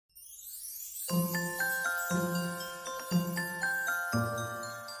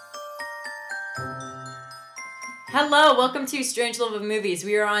Hello, welcome to Strange Love of Movies.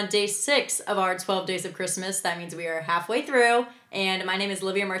 We are on day 6 of our 12 Days of Christmas. That means we are halfway through. And my name is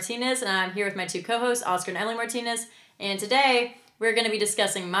Olivia Martinez, and I'm here with my two co-hosts, Oscar and Emily Martinez. And today, we're going to be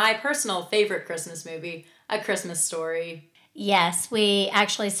discussing my personal favorite Christmas movie, A Christmas Story. Yes, we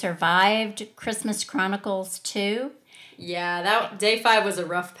actually survived Christmas Chronicles 2. Yeah, day 5 was a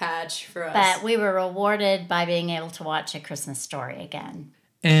rough patch for us. But we were rewarded by being able to watch A Christmas Story again.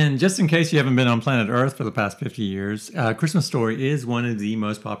 And just in case you haven't been on planet Earth for the past 50 years, Christmas Story is one of the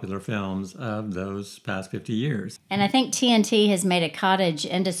most popular films of those past 50 years. And I think TNT has made a cottage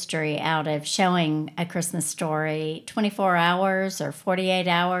industry out of showing A Christmas Story 24 hours or 48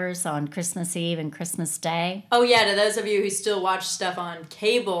 hours on Christmas Eve and Christmas Day. Oh yeah, to those of you who still watch stuff on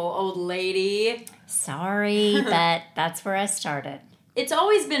cable, old lady. Sorry, but that's where I started. It's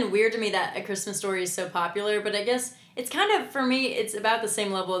always been weird to me that A Christmas Story is so popular, but I guess it's kind of, for me, it's about the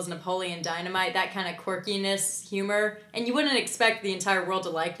same level as Napoleon Dynamite, that kind of quirkiness, humor, and you wouldn't expect the entire world to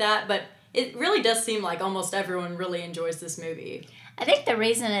like that, but it really does seem like almost everyone really enjoys this movie. I think the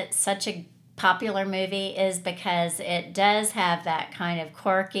reason it's such a popular movie is because it does have that kind of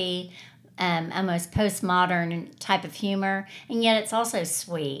quirky, almost postmodern type of humor, and yet it's also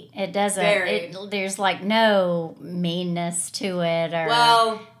sweet. It doesn't, there's like no meanness to it,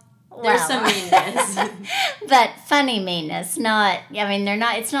 or... There's some meanness. But funny meanness, it's not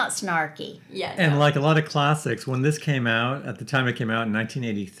snarky. Yeah. And like a lot of classics, when this came out, at the time it came out in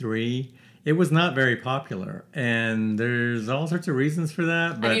 1983, it was not very popular. And there's all sorts of reasons for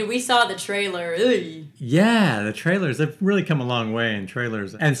that. But we saw the trailer. Ugh. Yeah, the trailers have really come a long way in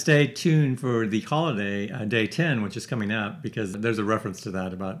trailers. And stay tuned for the holiday, Day 10, which is coming up, because there's a reference to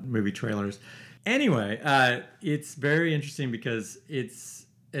that about movie trailers. Anyway, it's very interesting because it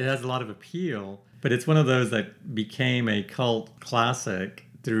has a lot of appeal, but it's one of those that became a cult classic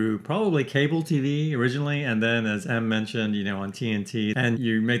through probably cable TV originally, and then, as Em mentioned, on TNT. And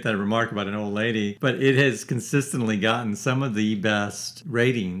you make that remark about an old lady, but it has consistently gotten some of the best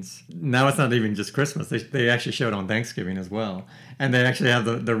ratings. Now it's not even just Christmas. They actually show it on Thanksgiving as well. And they actually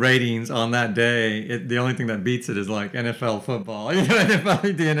have the ratings on that day. The only thing that beats it is like NFL football, the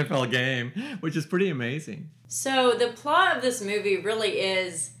NFL game, which is pretty amazing. So the plot of this movie really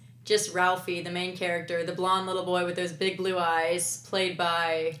is just Ralphie, the main character, the blonde little boy with those big blue eyes, played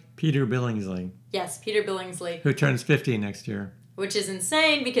by... Peter Billingsley. Yes, Peter Billingsley. Who turns 50 next year. Which is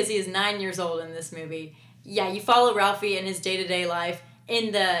insane because he is 9 years old in this movie. Yeah, you follow Ralphie in his day-to-day life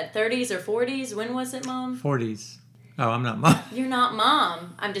in the 30s or 40s. When was it, Mom? 40s. Oh, I'm not Mom. You're not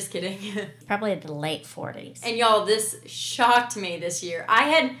Mom. I'm just kidding. Probably the late 40s. And y'all, this shocked me this year.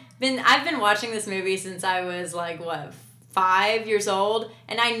 I've been watching this movie since I was 5 years old,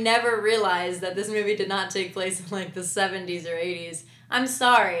 and I never realized that this movie did not take place in the 70s or 80s. I'm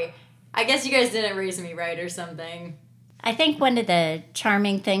sorry. I guess you guys didn't raise me right or something. I think one of the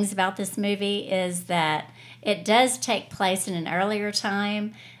charming things about this movie is that it does take place in an earlier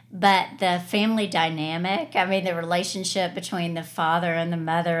time, but the family dynamic, the relationship between the father and the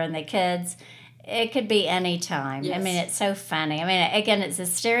mother and the kids, it could be any time. Yes. It's so funny. Again, it's a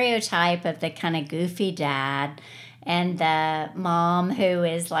stereotype of the kind of goofy dad and the mom who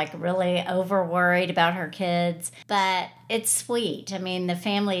is really over worried about her kids, but it's sweet. The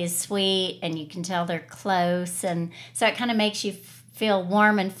family is sweet, and you can tell they're close, and so it kind of makes you feel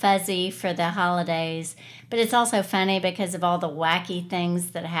warm and fuzzy for the holidays. But it's also funny because of all the wacky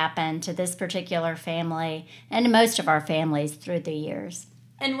things that happen to this particular family and to most of our families through the years.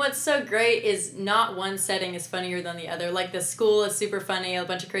 And what's so great is not one setting is funnier than the other. The school is super funny, a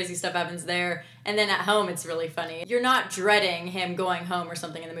bunch of crazy stuff happens there, and then at home it's really funny. You're not dreading him going home or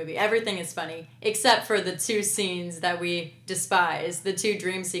something in the movie. Everything is funny, except for the 2 scenes that we despise, the 2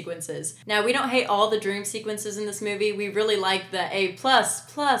 dream sequences. Now, we don't hate all the dream sequences in this movie. We really like the A++++,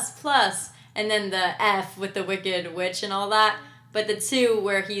 and then the F with the Wicked Witch and all that. But the 2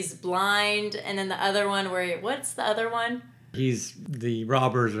 where he's blind, and then the other one where what's the other one? The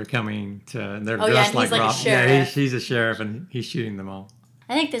robbers are coming to, they're he's dressed like robbers. Yeah, he's a sheriff, and he's shooting them all.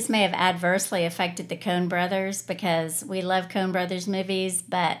 I think this may have adversely affected the Coen brothers because we love Coen brothers movies,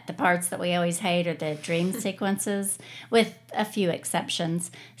 but the parts that we always hate are the dream sequences, with a few exceptions.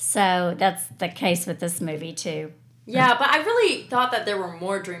 So that's the case with this movie too. Yeah, but I really thought that there were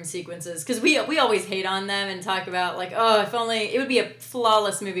more dream sequences, because we always hate on them and talk about, if only, it would be a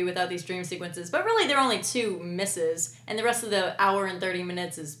flawless movie without these dream sequences. But really, there are only 2 misses, and the rest of the hour and 30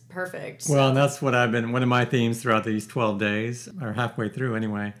 minutes is perfect. So. Well, and that's one of my themes throughout these 12 days, or halfway through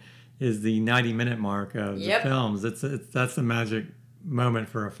anyway, is the 90-minute mark of the films. That's the magic moment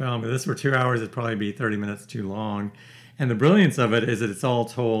for a film. If this were 2 hours, it'd probably be 30 minutes too long. And the brilliance of it is that it's all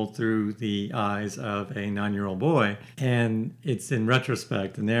told through the eyes of a 9-year-old boy. And it's in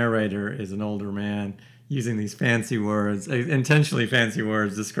retrospect. The narrator is an older man using these fancy words, intentionally fancy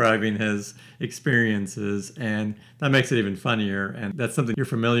words, describing his experiences. And that makes it even funnier. And that's something you're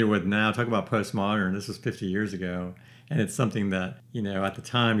familiar with now. Talk about postmodern. This was 50 years ago. And it's something that, at the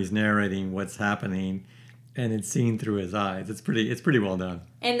time he's narrating what's happening, and it's seen through his eyes. It's pretty well done.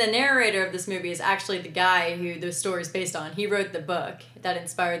 And the narrator of this movie is actually the guy who the story's based on. He wrote the book that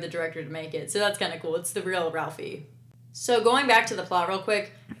inspired the director to make it. So that's kind of cool. It's the real Ralphie. So going back to the plot real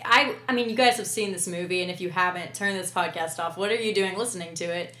quick, I mean, you guys have seen this movie, and if you haven't, turn this podcast off. What are you doing listening to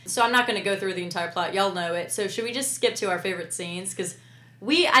it? So I'm not going to go through the entire plot. Y'all know it. So should we just skip to our favorite scenes? Because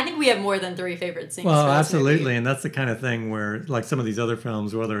I think we have more than 3 favorite scenes. Well, absolutely, and that's the kind of thing where, like some of these other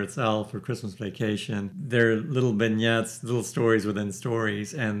films, whether it's Elf or Christmas Vacation, they're little vignettes, little stories within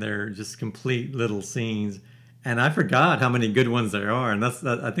stories, and they're just complete little scenes. And I forgot how many good ones there are. And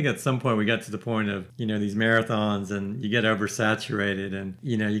I think at some point we got to the point of, these marathons, and you get oversaturated and,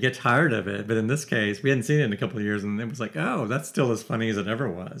 you get tired of it. But in this case, we hadn't seen it in a couple of years, and it was like, oh, that's still as funny as it ever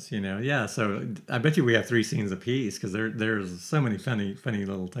was, Yeah, so I bet you we have 3 scenes apiece because there's so many funny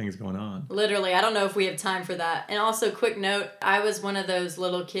little things going on. Literally, I don't know if we have time for that. And also, quick note, I was one of those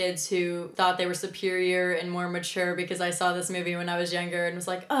little kids who thought they were superior and more mature because I saw this movie when I was younger and was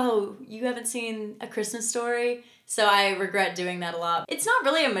like, oh, you haven't seen A Christmas Story? So I regret doing that a lot. It's not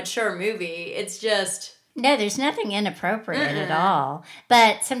really a mature movie. It's just... No, there's nothing inappropriate at all.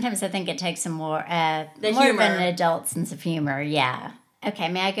 But sometimes I think it takes some more of an adult sense of humor. Yeah. Okay,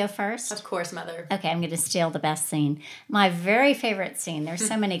 may I go first? Of course, Mother. Okay, I'm going to steal the best scene. My very favorite scene, there's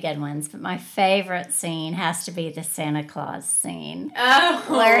so many good ones, but my favorite scene has to be the Santa Claus scene. Oh!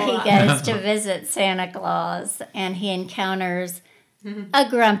 Where he goes to visit Santa Claus, and he encounters a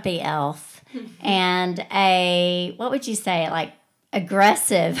grumpy elf. And what would you say, like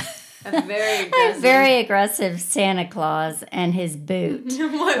aggressive? A very aggressive Santa Claus and his boot,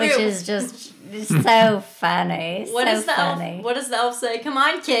 which is just so funny. What does the elf say? Come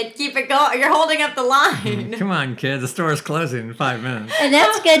on, kid, keep it going. You're holding up the line. Come on, kid. The store is closing in 5 minutes. And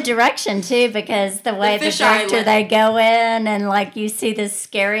that's good direction too, because the way the director they go in and like you see this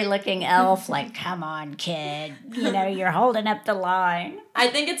scary looking elf, like, come on, kid. You're holding up the line. I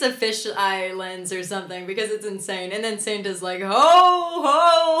think it's a fish eye lens or something because it's insane. And then Santa's like, ho,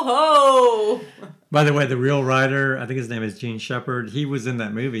 ho, ho. By the way, the real writer, I think his name is Gene Shepard, he was in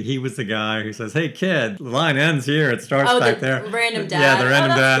that movie. He was the guy who says, hey, kid, the line ends here. It starts back there. Random dad. Yeah, the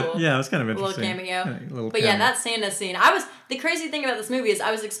random dad. Cool. Yeah, it was kind of interesting. A little cameo. Yeah, that Santa scene. The crazy thing about this movie is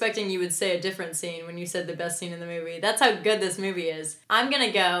I was expecting you would say a different scene when you said the best scene in the movie. That's how good this movie is. I'm going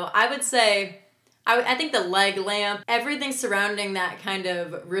to go. I would say... I think the leg lamp, everything surrounding that kind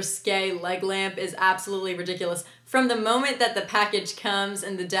of risque leg lamp is absolutely ridiculous. From the moment that the package comes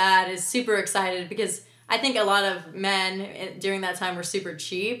and the dad is super excited because I think a lot of men during that time were super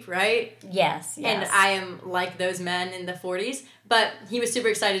cheap, right? Yes. And I am like those men in the 40s. But he was super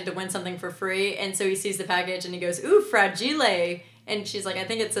excited to win something for free. And so he sees the package and he goes, ooh, fragile. And she's like, I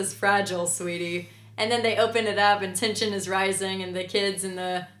think it says fragile, sweetie. And then they open it up and tension is rising and the kids and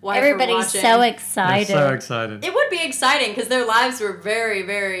the wife are watching. Everybody's so excited. They're so excited. It would be exciting because their lives were very,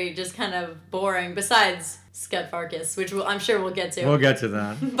 very just kind of boring besides Scud Farkus, which I'm sure we'll get to. We'll get to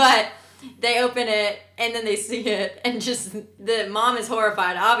that. But they open it and then they see it and just the mom is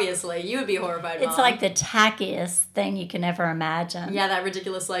horrified, obviously. You would be horrified, Mom. It's like the tackiest thing you can ever imagine. Yeah, that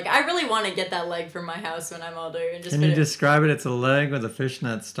ridiculous leg. I really want to get that leg from my house when I'm older. And just Can you describe it? It's a leg with a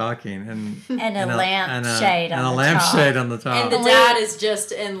fishnet stocking and a lampshade on the top. And the dad is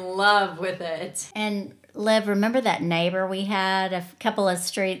just in love with it. And Liv, remember that neighbor we had a couple of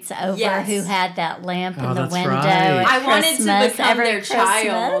streets over who had that lamp in the window? Right. I wanted to become their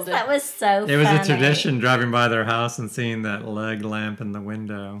child. That was so funny. It was a tradition driving by their house and seeing that leg lamp in the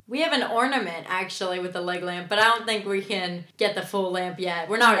window. We have an ornament actually with the leg lamp, but I don't think we can get the full lamp yet.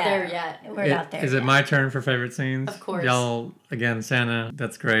 We're not there yet. We're not there Is it my turn for favorite scenes? Of course. Y'all, again, Santa,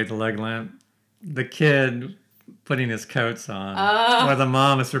 that's great, the leg lamp. The kid putting his coats on. While the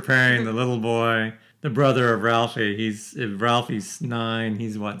mom is preparing the little boy. The brother of Ralphie, if Ralphie's 9,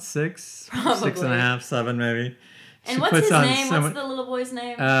 he's what, 6? Probably. 6.5, 7 maybe. And what's his name? What's the little boy's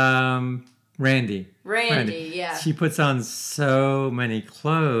name? Randy. Randy, yeah. She puts on so many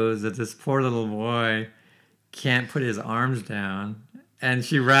clothes that this poor little boy can't put his arms down. And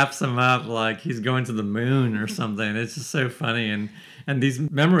she wraps him up like he's going to the moon or something. It's just so funny. And these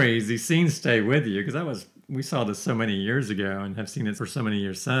memories, these scenes stay with you because that was We saw this so many years ago and have seen it for so many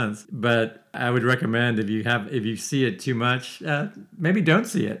years since. But I would recommend if you see it too much, maybe don't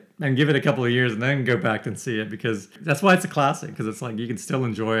see it and give it a couple of years and then go back and see it, because that's why it's a classic, because it's like you can still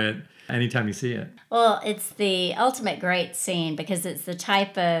enjoy it anytime you see it. Well, it's the ultimate great scene because it's the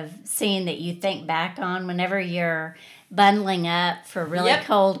type of scene that you think back on whenever you're bundling up for really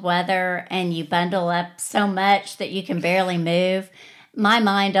cold weather and you bundle up so much that you can barely move. My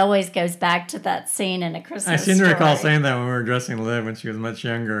mind always goes back to that scene in A Christmas Story. I seem to recall saying that when we were dressing Liv when she was much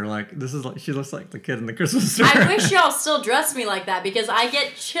younger. Like, this is like, she looks like the kid in the Christmas Story. I wish y'all still dressed me like that because I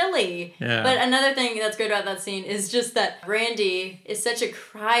get chilly. Yeah. But another thing that's great about that scene is just that Randy is such a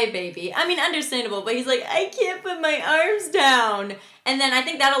crybaby. I mean, understandable, but he's like, I can't put my arms down. And then I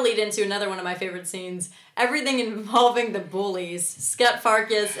think that'll lead into another one of my favorite scenes. Everything involving the bullies. Scott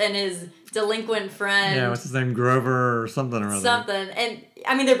Farkus and his delinquent friend. Yeah, what's his name? Grover or something or other. Something. And,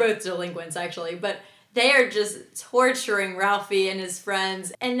 I mean, they're both delinquents, actually. But they are just torturing Ralphie and his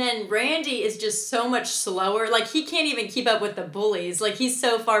friends. And then Randy is just so much slower. Like, he can't even keep up with the bullies. Like, he's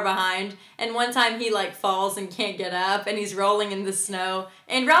so far behind. And one time he, like, falls and can't get up. And he's rolling in the snow.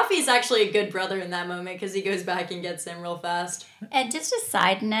 And Ralphie's actually a good brother in that moment because he goes back and gets him real fast. And just a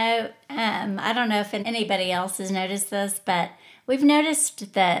side note, I don't know if anybody else has noticed this, but we've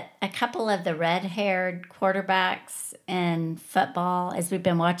noticed that a couple of the red-haired quarterbacks in football, as we've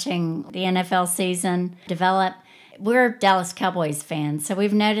been watching the NFL season develop, we're Dallas Cowboys fans, so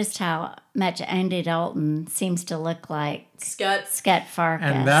we've noticed how much Andy Dalton seems to look like Scott Farkus.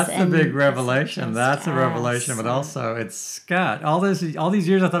 And that's the big revelation. That's a revelation, but also it's Scott. All these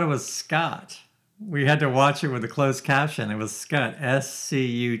years I thought it was Scott. We had to watch it with a closed caption. It was Scott,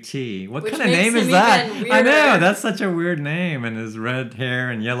 S-C-U-T. What Which kind of name makes is him that? even weirder. I know, that's such a weird name. And his red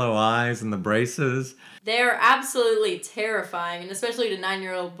hair and yellow eyes and the braces. They're absolutely terrifying, and especially to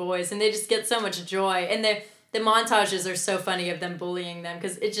 9-year-old boys, and they just get so much joy. And the montages are so funny of them bullying them,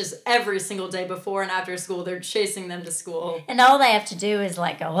 because it's just every single day before and after school, they're chasing them to school. And all they have to do is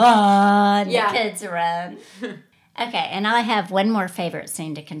like go, and Yeah. the kids run. Okay, and I have one more favorite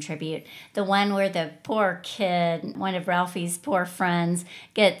scene to contribute. The one where the poor kid, one of Ralphie's poor friends,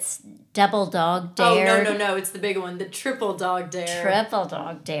 gets double dog dared. Oh, no, it's the big one. The triple dog dare. Triple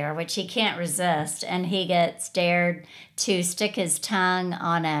dog dare, which he can't resist. And he gets dared to stick his tongue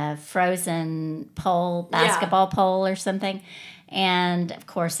on a frozen pole, basketball pole or something. And, of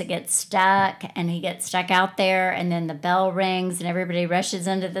course, it gets stuck, and he gets stuck out there, and then the bell rings, and everybody rushes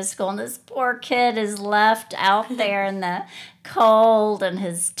into the school, and this poor kid is left out there in the cold, and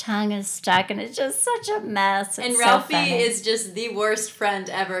his tongue is stuck, and it's just such a mess. It's And so Ralphie funny. is just the worst friend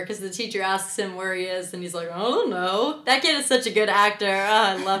ever, because the teacher asks him where he is, and he's like, I don't know. That kid is such a good actor. Oh,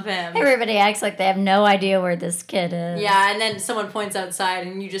 I love him. Everybody acts like they have no idea where this kid is. Yeah, and then someone points outside,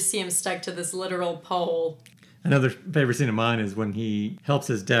 and you just see him stuck to this literal pole. Another favorite scene of mine is when he helps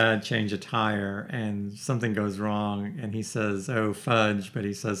his dad change a tire and something goes wrong and he says, oh, fudge, but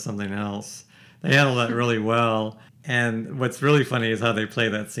he says something else. They handle that really well. And what's really funny is how they play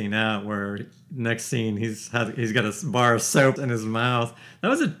that scene out, where next scene he's got a bar of soap in his mouth. That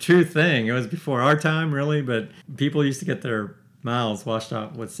was a true thing. It was before our time, really, but people used to get their mouths washed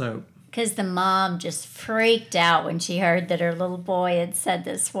out with soap. Because the mom just freaked out when she heard that her little boy had said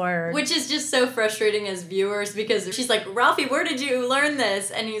this word. Which is just so frustrating as viewers, because she's like, Ralphie, where did you learn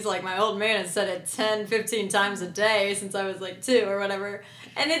this? And he's like, my old man has said it 10, 15 times a day since I was like 2 or whatever.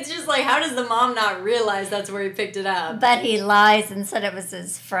 And it's just like, how does the mom not realize that's where he picked it up? But he lies and said it was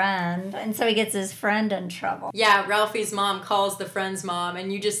his friend. And so he gets his friend in trouble. Yeah, Ralphie's mom calls the friend's mom, and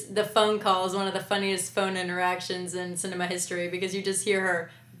the phone call is one of the funniest phone interactions in cinema history, because you just hear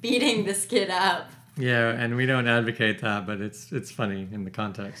her beating this kid up. Yeah, and we don't advocate that, but it's funny in the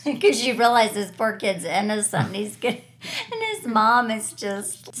context. Because you realize this poor kid's innocent and he's good. And his mom is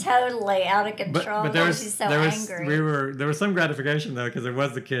just totally out of control. But She's so angry. There was some gratification though, because it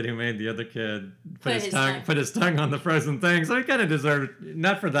was the kid who made the other kid put his tongue on the frozen thing. So he kind of deserved it,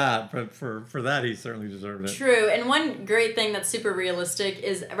 not for that, but for that he certainly deserved it. True, and one great thing that's super realistic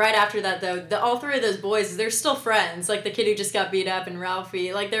is right after that though, all 3 of those boys, they're still friends. Like the kid who just got beat up and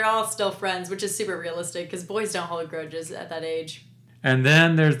Ralphie, like they're all still friends, which is super realistic because boys don't hold grudges at that age. And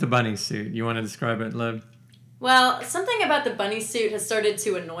then there's the bunny suit. You want to describe it, Liv? Well, something about the bunny suit has started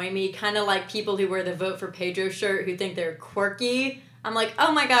to annoy me, kind of like people who wear the Vote for Pedro shirt who think they're quirky. I'm like,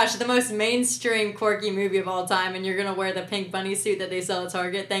 oh my gosh, the most mainstream quirky movie of all time, and you're going to wear the pink bunny suit that they sell at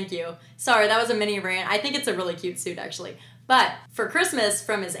Target? Thank you. Sorry, that was a mini rant. I think it's a really cute suit, actually. But for Christmas,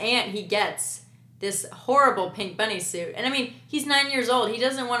 from his aunt, he gets this horrible pink bunny suit. And I mean, he's 9 years old. He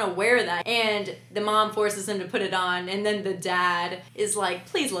doesn't want to wear that. And the mom forces him to put it on. And then the dad is like,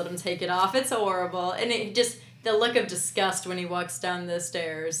 please let him take it off. It's horrible. And it just, the look of disgust when he walks down the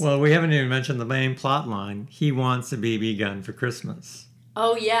stairs. Well, we haven't even mentioned the main plot line. He wants a BB gun for Christmas.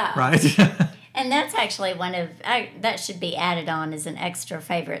 Oh, yeah. Right? And that's actually that should be added on as an extra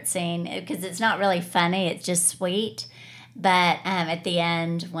favorite scene because it's not really funny, it's just sweet. But at the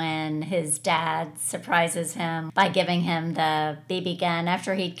end, when his dad surprises him by giving him the BB gun,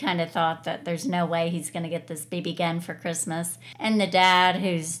 after he kind of thought that there's no way he's going to get this BB gun for Christmas, and the dad,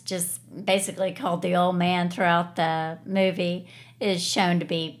 who's just basically called the old man throughout the movie, is shown to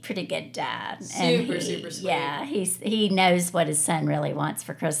be pretty good dad. Super sweet. Yeah, he knows what his son really wants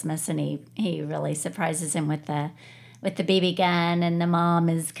for Christmas, and he really surprises him with the BB gun, and the mom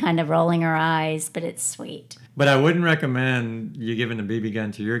is kind of rolling her eyes, but it's sweet. But I wouldn't recommend you giving a BB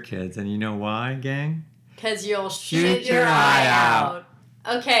gun to your kids, and you know why, gang? Because you'll shoot your eye out.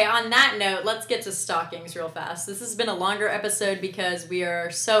 Okay, on that note, let's get to stockings real fast. This has been a longer episode because we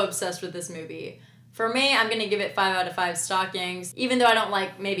are so obsessed with this movie. For me, I'm going to give it 5 out of 5 stockings. Even though I don't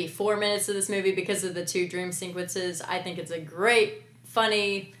like maybe 4 minutes of this movie because of the 2 dream sequences, I think it's a great,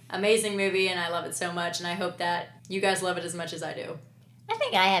 funny, amazing movie, and I love it so much, and I hope that you guys love it as much as I do. I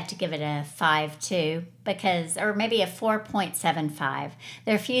think I have to give it a 5 too, or maybe a 4.75.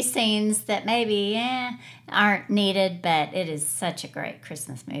 There are a few scenes that maybe aren't needed, but it is such a great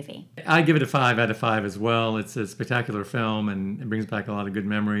Christmas movie. I give it a 5 out of 5 as well. It's a spectacular film, and it brings back a lot of good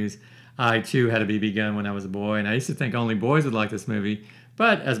memories. I, too, had a BB gun when I was a boy, and I used to think only boys would like this movie.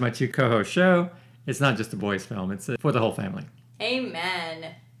 But as my 2 co-hosts show, it's not just a boys' film. It's for the whole family.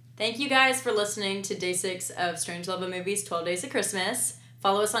 Amen. Thank you guys for listening to Day 6 of Strange Love of Movies, 12 Days of Christmas.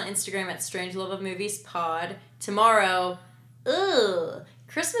 Follow us on Instagram at Strange Love of Movies Pod. Tomorrow,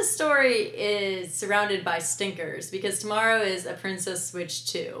 Christmas Story is surrounded by stinkers because tomorrow is A Princess Switch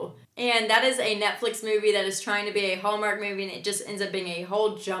 2. And that is a Netflix movie that is trying to be a Hallmark movie, and it just ends up being a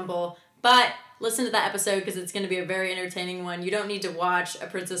whole jumble. But listen to that episode because it's going to be a very entertaining one. You don't need to watch A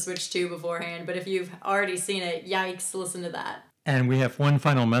Princess Switch 2 beforehand, but if you've already seen it, yikes, listen to that. And we have one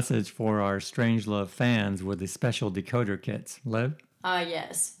final message for our Strangelove fans with the special decoder kits. Liv?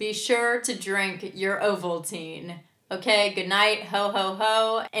 Yes. Be sure to drink your Ovaltine. Okay, good night, ho, ho,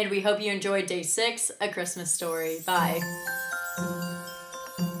 ho, and we hope you enjoyed Day 6, A Christmas Story. Bye.